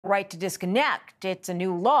right to disconnect. It's a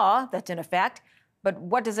new law that's in effect, but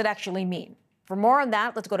what does it actually mean? For more on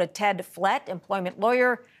that, let's go to Ted Flett, employment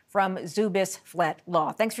lawyer from Zubas Flett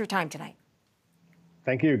Law. Thanks for your time tonight.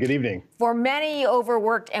 Thank you. Good evening. For many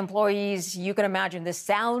overworked employees, you can imagine this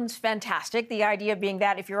sounds fantastic. The idea being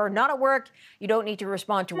that if you're not at work, you don't need to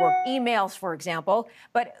respond to work emails, for example.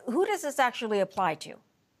 But who does this actually apply to?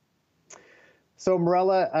 So,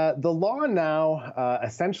 Merella, the law now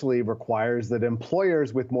essentially requires that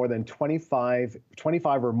employers with more than 25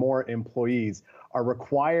 or more employees are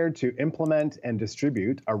required to implement and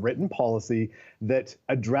distribute a written policy that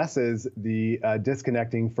addresses the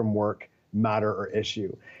disconnecting from work matter or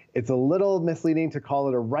issue. It's a little misleading to call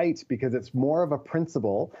it a right because it's more of a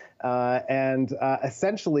principle, and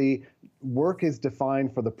essentially work is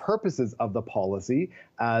defined for the purposes of the policy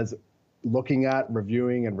as looking at,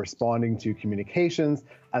 reviewing, and responding to communications,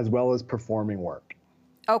 as well as performing work.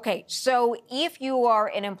 Okay, so if you are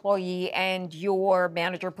an employee and your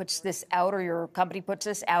manager puts this out or your company puts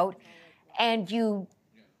this out and you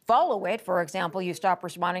follow it, for example, you stop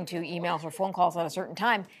responding to emails or phone calls at a certain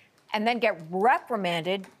time and then get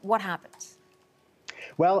reprimanded, what happens?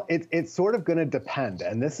 Well, it's sort of going to depend.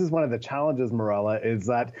 And this is one of the challenges, Merella, is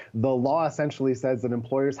that the law essentially says that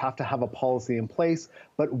employers have to have a policy in place,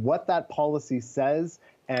 but what that policy says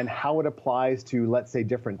and how it applies to, let's say,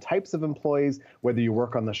 different types of employees, whether you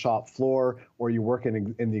work on the shop floor or you work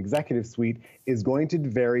in the executive suite, is going to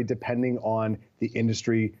vary depending on the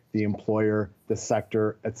industry, the employer, the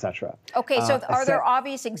sector, et cetera. Okay, so are there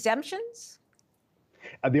obvious exemptions?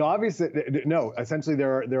 No, essentially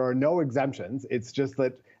there are no exemptions. It's just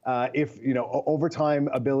that if, overtime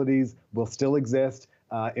abilities will still exist,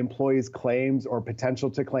 employees' claims or potential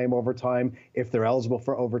to claim overtime, if they're eligible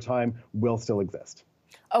for overtime, will still exist.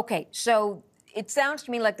 Okay, so it sounds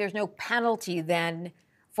to me like there's no penalty then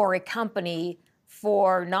for a company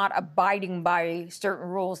for not abiding by certain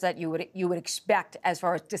rules that you would expect as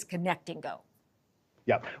far as disconnecting go.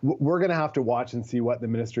 Yeah, we're going to have to watch and see what the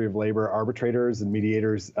Ministry of Labor arbitrators and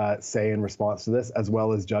mediators say in response to this, as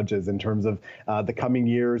well as judges in terms of the coming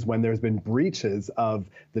years when there's been breaches of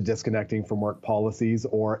the disconnecting from work policies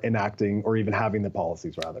or enacting or even having the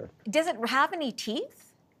policies, rather. Does it have any teeth?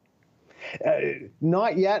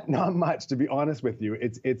 Not yet, not much, to be honest with you.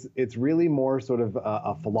 It's really more sort of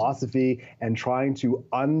a philosophy and trying to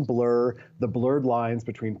unblur the blurred lines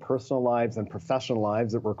between personal lives and professional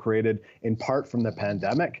lives that were created in part from the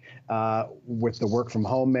pandemic with the work from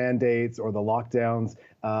home mandates or the lockdowns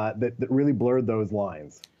that really blurred those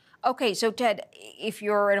lines. Okay, so Ted, if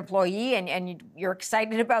you're an employee and you're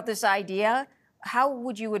excited about this idea, how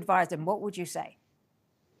would you advise them? What would you say?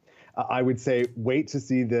 I would say wait to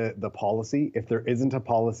see the policy. If there isn't a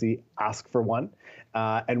policy, ask for one.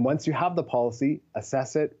 And once you have the policy,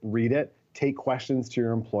 assess it, read it, take questions to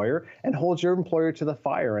your employer, and hold your employer to the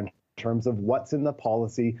fire in terms of what's in the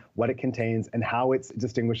policy, what it contains, and how it's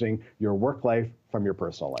distinguishing your work life from your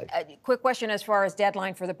personal life. Quick question as far as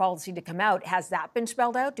deadline for the policy to come out. Has that been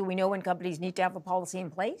spelled out? Do we know when companies need to have a policy in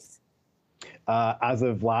place? As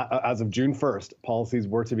of June 1st, policies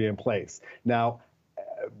were to be in place. Now,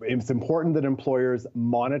 it's important that employers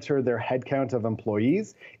monitor their headcount of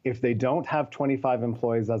employees. If they don't have 25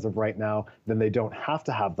 employees as of right now, then they don't have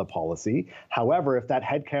to have the policy. However, if that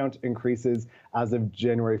headcount increases as of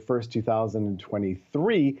January 1st,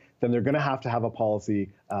 2023, then they're going to have a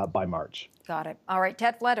policy by March. Got it. All right,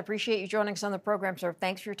 Ted Flett, appreciate you joining us on the program, sir.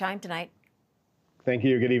 Thanks for your time tonight. Thank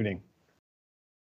you. Good evening.